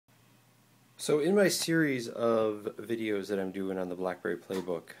So in my series of videos that I'm doing on the BlackBerry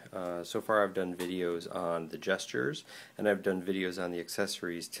Playbook, so far I've done videos on the gestures and I've done videos on the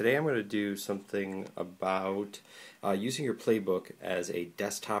accessories. Today I'm going to do something about using your Playbook as a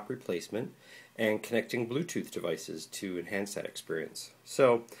desktop replacement and connecting Bluetooth devices to enhance that experience.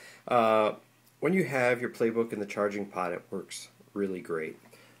 So when you have your Playbook in the charging pod, it works really great.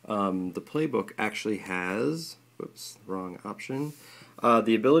 The Playbook actually has, whoops, wrong option,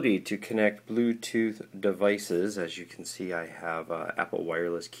 the ability to connect Bluetooth devices. As you can see, I have an Apple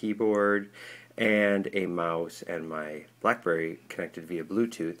wireless keyboard and a mouse and my BlackBerry connected via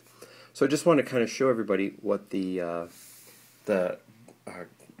Bluetooth. So I just want to kind of show everybody what the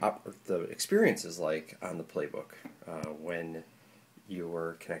experience is like on the Playbook when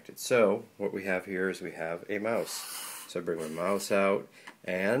you're connected. So what we have here is we have a mouse. So I bring my mouse out,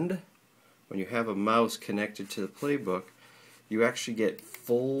 and when you have a mouse connected to the Playbook, you actually get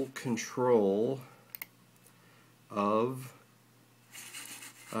full control of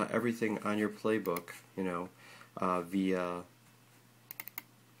everything on your Playbook, via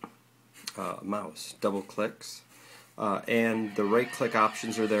mouse. Double clicks. And the right click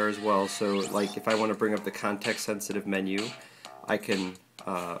options are there as well. So like if I want to bring up the context sensitive menu, I can,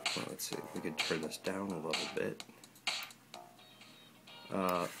 well, let's see, we could turn this down a little bit.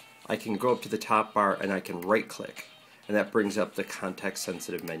 I can go up to the top bar and I can right click, and that brings up the context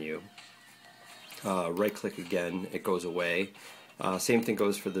sensitive menu. Right click again, it goes away. Same thing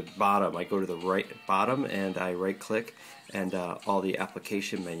goes for the bottom. I go to the right bottom and I right click, and all the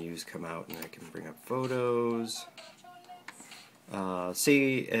application menus come out, and I can bring up photos.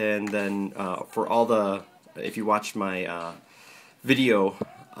 See, and then for all the, if you watched my video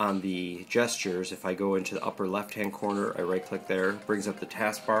on the gestures, if I go into the upper left hand corner, I right click there, brings up the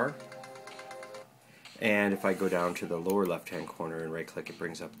taskbar. And if I go down to the lower left hand corner and right click, it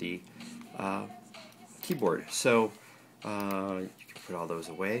brings up the keyboard. So you can put all those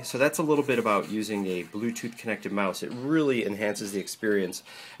away. So that's a little bit about using a Bluetooth connected mouse. It really enhances the experience,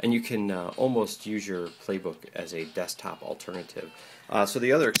 and you can almost use your Playbook as a desktop alternative. So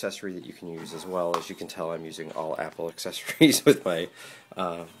the other accessory that you can use as well, as you can tell, I'm using all Apple accessories with my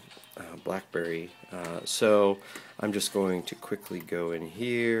BlackBerry. So I'm just going to quickly go in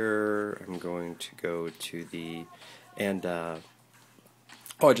here. I'm going to go to the, and oh,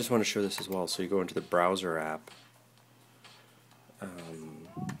 I just want to show this as well. So you go into the browser app.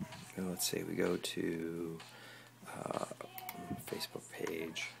 Let's say we go to Facebook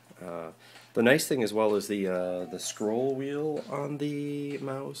page. The nice thing as well is the scroll wheel on the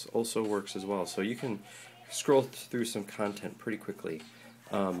mouse also works as well. So you can scroll through some content pretty quickly.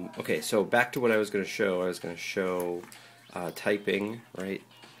 Okay, so back to what I was going to show. I was going to show typing, right?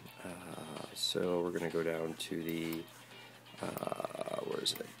 So we're going to go down to the, where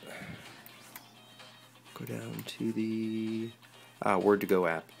is it? Go down to the Word2Go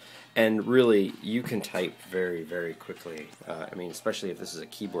app. And really, you can type very, very quickly. I mean, especially if this is a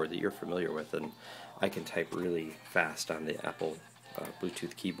keyboard that you're familiar with, and I can type really fast on the Apple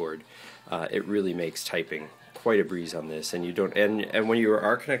Bluetooth keyboard. It really makes typing quite a breeze on this, and you don't. And when you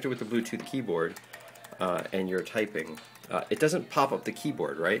are connected with the Bluetooth keyboard and you're typing, it doesn't pop up the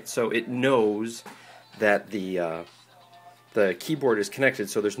keyboard, right? So it knows that the keyboard is connected,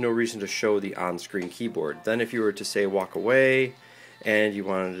 so there's no reason to show the on-screen keyboard. Then if you were to say walk away and you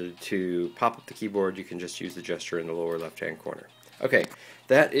wanted to pop up the keyboard, you can just use the gesture in the lower left-hand corner. Okay,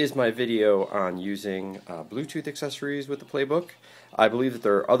 that is my video on using Bluetooth accessories with the Playbook. I believe that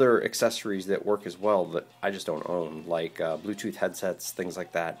there are other accessories that work as well that I just don't own, like Bluetooth headsets, things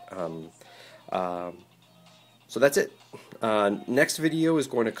like that. So that's it. Next video is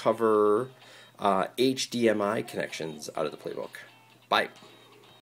going to cover HDMI connections out of the Playbook. Bye.